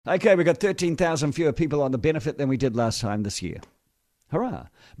Okay, we've got 13,000 fewer people on the benefit than we did last time this year. Hurrah.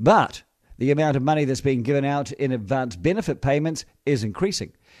 But the amount of money that's being given out in advance benefit payments is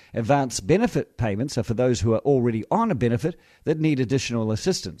increasing. Advance benefit payments are for those who are already on a benefit that need additional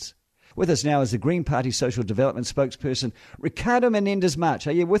assistance. With us now is the Green Party Social Development spokesperson, Ricardo Menendez-March.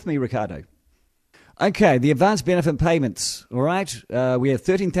 Are you with me, Ricardo? Okay, the advance benefit payments, all right? We have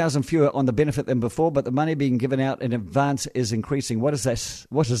 13,000 fewer on the benefit than before, but the money being given out in advance is increasing. What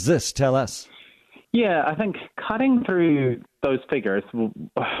does this tell us? Yeah, I think cutting through those figures,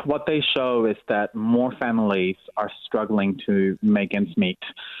 what they show is that more families are struggling to make ends meet.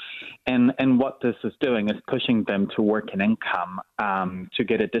 And what this is doing is pushing them to work an income to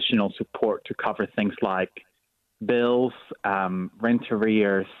get additional support to cover things like bills, rent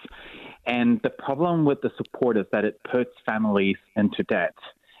arrears. And the problem with the support is that it puts families into debt.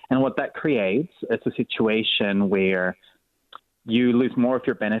 And what that creates is a situation where you lose more of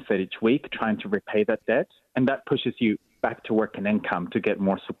your benefit each week trying to repay that debt, and that pushes you back to work and income to get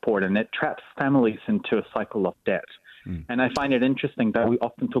more support, and it traps families into a cycle of debt. And I find it interesting that we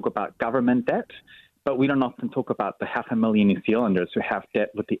often talk about government debt, but we don't often talk about the 500,000 New Zealanders who have debt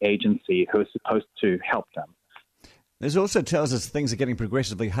with the agency who is supposed to help them. This also tells us things are getting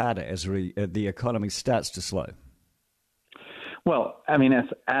progressively harder as the economy starts to slow. Well, I mean,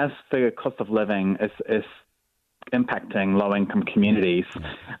 as the cost of living is impacting low-income communities,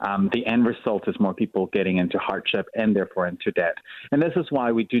 the end result is more people getting into hardship and therefore into debt. And this is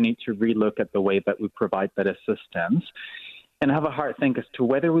why we do need to relook at the way that we provide that assistance and have a hard think as to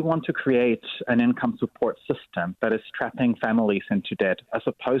whether we want to create an income support system that is trapping families into debt as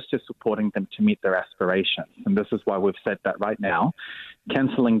opposed to supporting them to meet their aspirations. And this is why we've said that right now,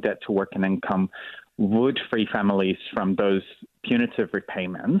 cancelling debt to work and income would free families from those punitive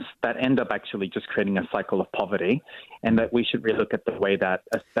repayments that end up actually just creating a cycle of poverty, and that we should relook at the way that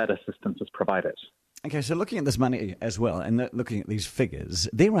assistance is provided. Okay, so looking at this money as well and looking at these figures,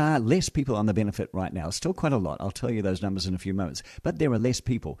 there are less people on the benefit right now. Still quite a lot. I'll tell you those numbers in a few moments. But there are less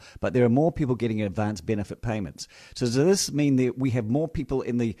people. But there are more people getting advanced benefit payments. So does this mean that we have more people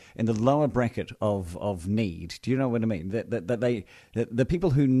in the lower bracket of need? Do you know what I mean? The people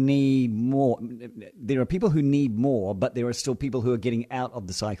who need more, there are people who need more, but there are still people who are getting out of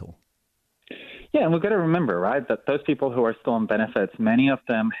the cycle. Yeah, and we've got to remember, right, that those people who are still on benefits, many of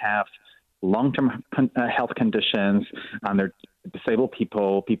them have long-term health conditions. They're disabled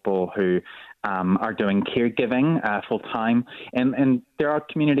people who are doing caregiving full-time. And there are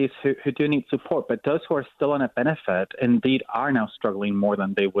communities who do need support, but those who are still on a benefit indeed are now struggling more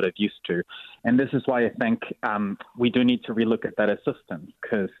than they would have used to. And this is why I think we do need to relook at that assistance,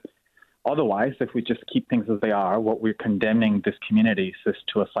 because otherwise, if we just keep things as they are, what we're condemning these communities is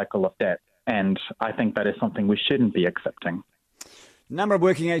to a cycle of debt. And I think that is something we shouldn't be accepting. Number of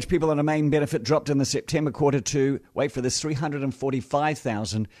working age people on a main benefit dropped in the September quarter to, wait for this,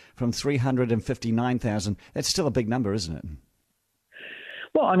 345,000 from 359,000. That's still a big number, isn't it?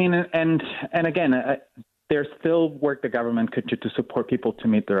 Well, I mean, and again, there's still work the government could do to support people to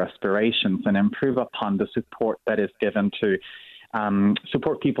meet their aspirations and improve upon the support that is given to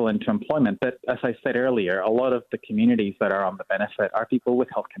support people into employment. But as I said earlier, a lot of the communities that are on the benefit are people with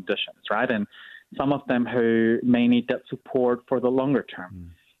health conditions, right? And some of them who may need that support for the longer term.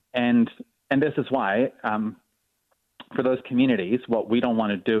 And this is why, for those communities, what we don't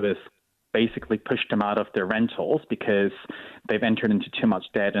want to do is basically push them out of their rentals because they've entered into too much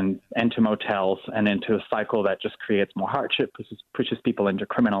debt and into motels and into a cycle that just creates more hardship, pushes people into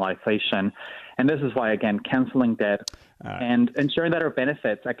criminalization. And this is why, again, canceling debt and ensuring that our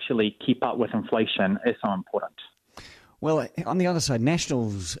benefits actually keep up with inflation is so important. Well, on the other side,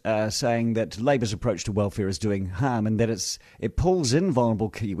 Nationals are saying that Labour's approach to welfare is doing harm and that it pulls in vulnerable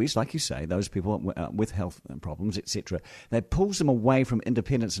Kiwis, like you say, those people with health problems, etc. That pulls them away from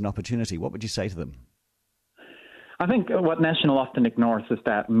independence and opportunity. What would you say to them? I think what National often ignores is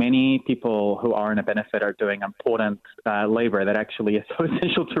that many people who are in a benefit are doing important labour that actually is so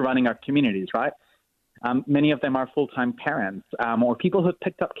essential to running our communities, right? Many of them are full-time parents or people who have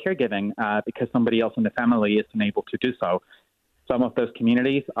picked up caregiving because somebody else in the family isn't able to do so. Some of those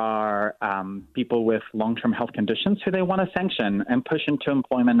communities are people with long-term health conditions who they want to sanction and push into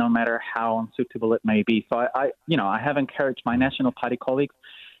employment no matter how unsuitable it may be. So I have encouraged my National Party colleagues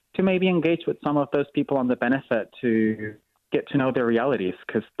to maybe engage with some of those people on the benefit to get to know their realities,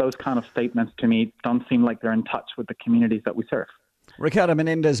 because those kind of statements to me don't seem like they're in touch with the communities that we serve. Ricardo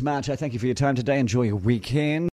Menendez-March, I thank you for your time today. Enjoy your weekend.